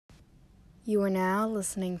You are now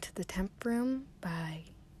listening to the Temp Room by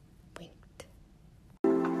Winked.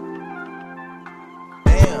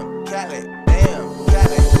 Damn, Cali, damn,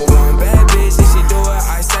 Cali. One bad bitch, if she do it,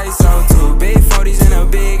 I say so. 2 big 40s and a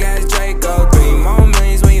big ass Draco. 3 more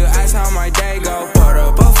millions when you ask how my day go. Put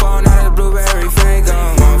up a phone, not a blueberry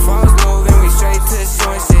Fago. 1 false move and we straight to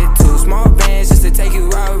showing shit. 2 small bands just to take you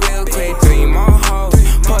out real quick. 3 more hoes,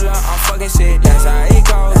 pull up, I'm fucking shit. That's how it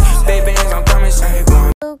goes. Big bands, I'm coming straight.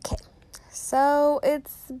 Okay, so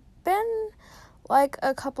it's been like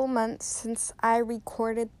a couple months since I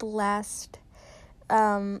recorded the last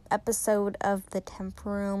episode of the Temp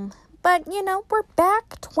Room. But, we're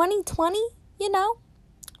back, 2020,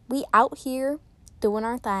 we out here doing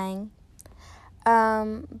our thing.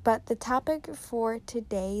 But the topic for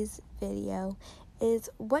today's video is,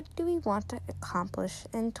 what do we want to accomplish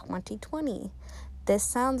in 2020? This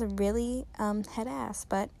sounds really head-ass,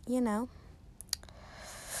 but,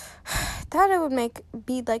 thought it would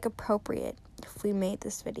be appropriate if we made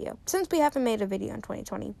this video. Since we haven't made a video in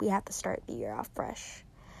 2020, we have to start the year off fresh.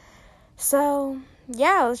 So,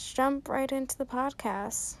 yeah, let's jump right into the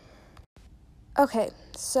podcast. Okay,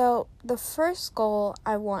 so the first goal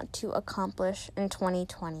I want to accomplish in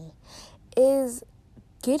 2020 is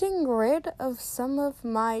getting rid of some of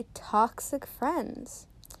my toxic friends.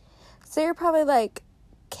 So you're probably like,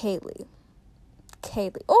 Kaylee,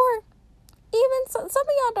 or even some of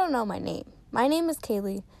y'all don't know my name. My name is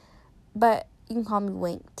Kaylee, but you can call me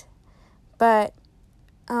Winked. But,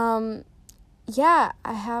 yeah,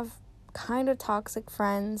 I have kind of toxic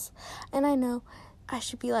friends, and I know I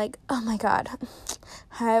should be like, oh my god,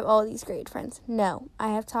 I have all these great friends. No, I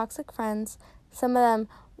have toxic friends. Some of them,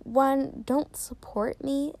 1, don't support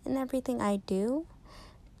me in everything I do.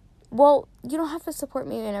 Well, you don't have to support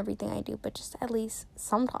me in everything I do, but just at least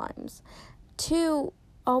sometimes. 2,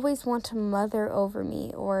 always want to mother over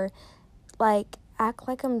me, or act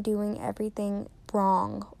like I'm doing everything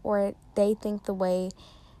wrong, or they think the way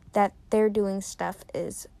that they're doing stuff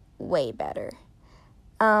is way better.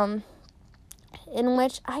 In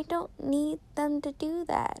which I don't need them to do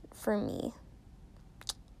that for me.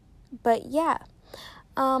 But yeah.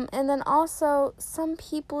 And then also, some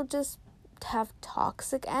people just have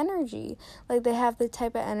toxic energy. They have the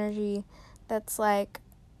type of energy that's like,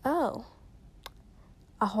 oh,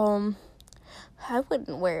 I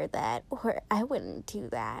wouldn't wear that, or I wouldn't do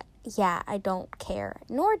that. Yeah, I don't care.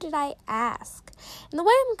 Nor did I ask. And the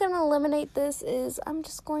way I'm going to eliminate this is I'm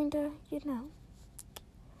just going to,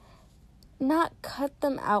 not cut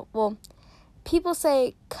them out. Well, people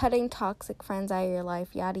say cutting toxic friends out of your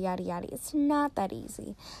life, yada, yada, yada. It's not that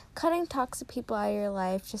easy. Cutting toxic people out of your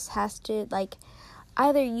life just has to,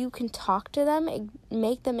 either you can talk to them,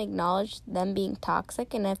 make them acknowledge them being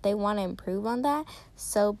toxic, and if they want to improve on that,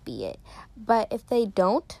 so be it. But if they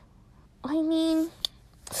don't, time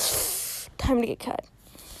to get cut.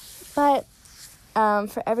 But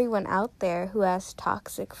for everyone out there who has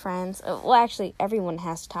toxic friends, well, actually, everyone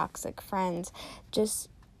has toxic friends, just,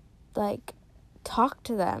 talk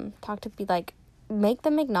to them. Make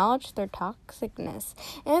them acknowledge their toxicness.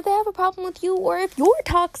 And if they have a problem with you, or if you're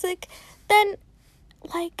toxic, then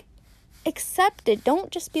accept it. Don't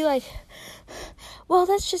just be like, well,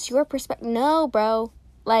 that's just your perspective. No, bro.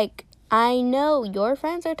 I know your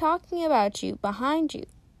friends are talking about you behind you.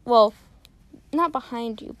 Well, not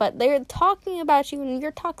behind you, but they're talking about you and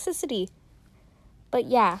your toxicity. But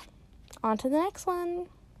yeah, on to the next one.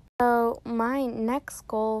 So my next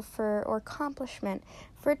goal or accomplishment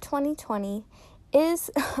for 2020 is,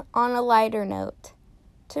 on a lighter note,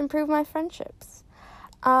 to improve my friendships.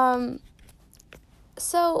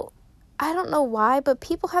 So, I don't know why, but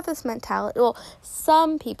people have this mentality. Well,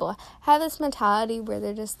 some people have this mentality where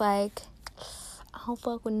they're just like, I don't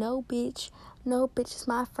fuck with no bitch. No bitch is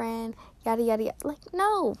my friend. Yada, yada, yada.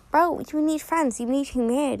 No, bro. You need friends. You need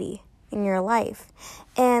humanity in your life.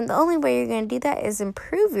 And the only way you're going to do that is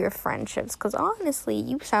improve your friendships. Because honestly,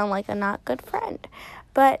 you sound like a not good friend.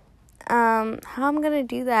 But how I'm going to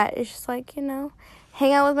do that is just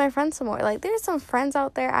hang out with my friends some more. There's some friends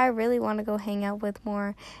out there I really want to go hang out with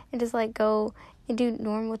more, and just go and do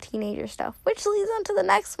normal teenager stuff, which leads on to the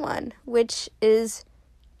next one, which is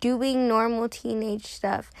doing normal teenage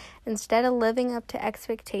stuff instead of living up to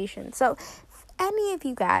expectations. So if any of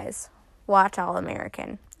you guys watch All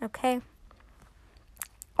American, okay?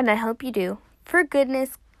 And I hope you do. For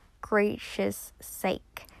goodness gracious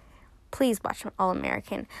sake, please watch All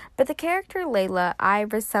American. But the character Layla, I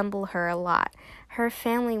resemble her a lot. Her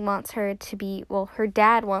family wants her to be, her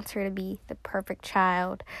dad wants her to be the perfect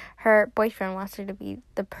child. Her boyfriend wants her to be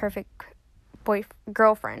the perfect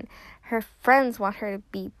girlfriend. Her friends want her to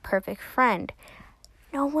be perfect friend.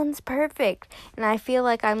 no one's perfect. And I feel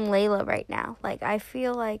like I'm Layla right now. Like, I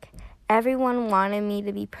feel like everyone wanted me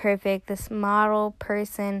to be perfect, this model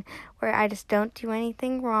person where I just don't do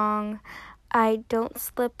anything wrong. I don't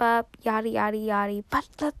slip up, yada, yada, yada. But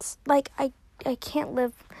that's, like, I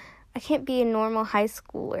can't be a normal high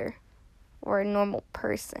schooler or a normal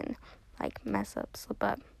person. Like, mess up, slip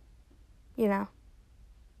up. You know,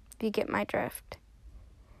 if you get my drift.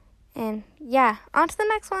 And, yeah, on to the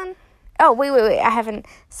next one. Oh, wait. I haven't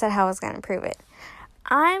said how I was going to improve it.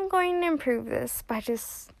 I'm going to improve this by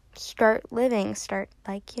just start, like,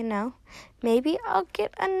 maybe I'll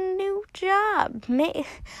get a new job. In May,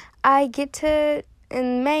 I get to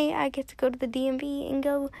go to the DMV and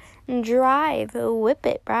go and drive, whip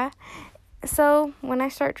it, bruh. So, when I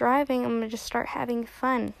start driving, I'm going to just start having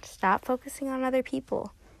fun. Stop focusing on other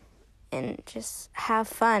people. And just have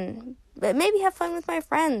fun. But maybe have fun with my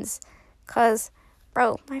friends. Because,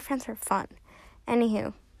 bro, my friends are fun.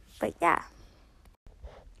 Anywho, but yeah.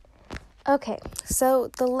 Okay,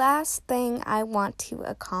 so the last thing I want to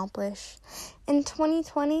accomplish in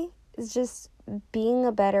 2020 is just being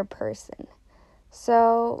a better person.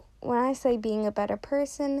 So, when I say being a better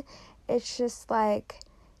person, it's just like,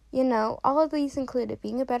 all of these included.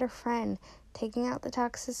 Being a better friend, taking out the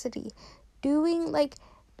toxicity, doing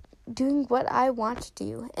what I want to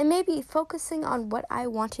do, and maybe focusing on what I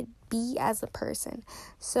want to be as a person.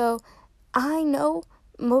 So, I know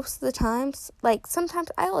most of the times,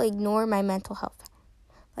 sometimes I will ignore my mental health,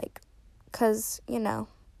 because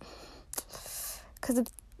of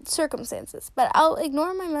circumstances, but I'll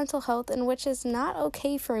ignore my mental health, and which is not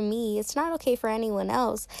okay for me. It's not okay for anyone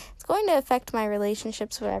else. It's going to affect my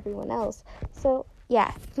relationships with everyone else. So,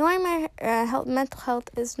 yeah, ignoring my mental health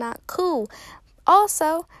is not cool.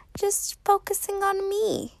 Also, just focusing on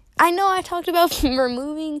me. I know I talked about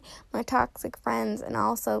removing my toxic friends and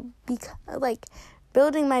also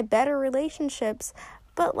building my better relationships,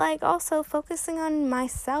 but also focusing on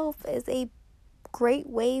myself is a great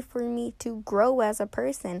way for me to grow as a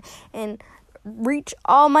person and reach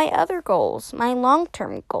all my other goals, my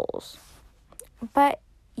long-term goals. But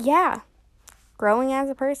yeah, growing as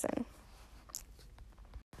a person.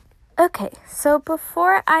 Okay, so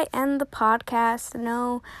before I end the podcast,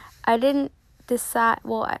 no, I didn't decide,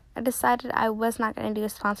 I decided I was not going to do a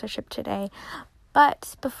sponsorship today,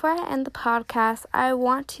 but before I end the podcast, I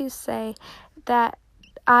want to say that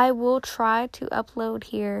I will try to upload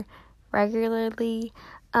here regularly.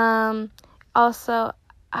 Also,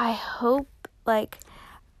 I hope I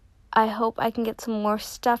can get some more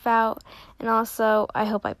stuff out, and also I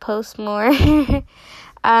hope I post more.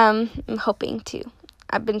 I'm hoping to.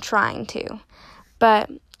 I've been trying to. But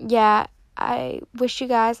yeah, I wish you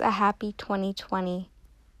guys a happy 2020.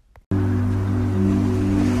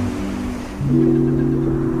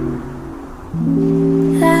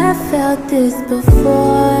 I felt this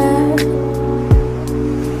before,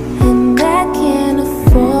 and I can't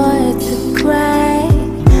afford to cry.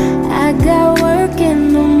 I got work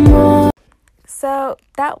in the morning. So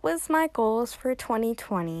that was my goals for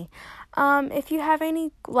 2020. If you have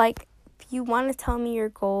any, if you want to tell me your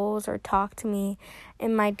goals or talk to me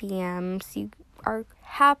in my DMs, you are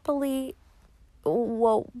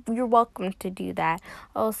you're welcome to do that.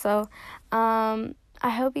 Also, I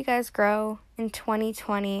hope you guys grow in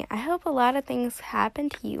 2020. I hope a lot of things happen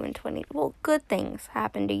to you in good things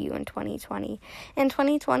happen to you in 2020. In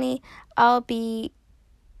 2020,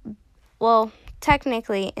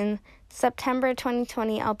 technically in September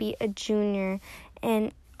 2020, I'll be a junior.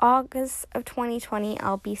 In August of 2020,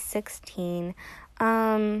 I'll be 16.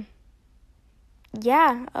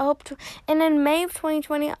 Yeah, I hope to. And in May of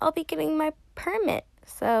 2020, I'll be getting my permit.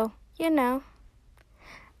 So,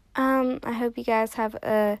 I hope you guys have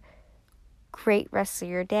a great rest of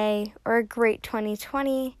your day or a great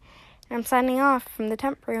 2020. And I'm signing off from the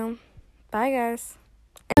Temp Room. Bye, guys.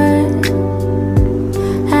 I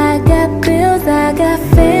got bills, I got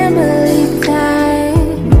family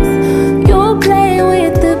ties. You'll play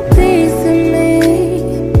with the piece of me.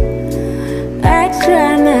 I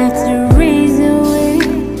try not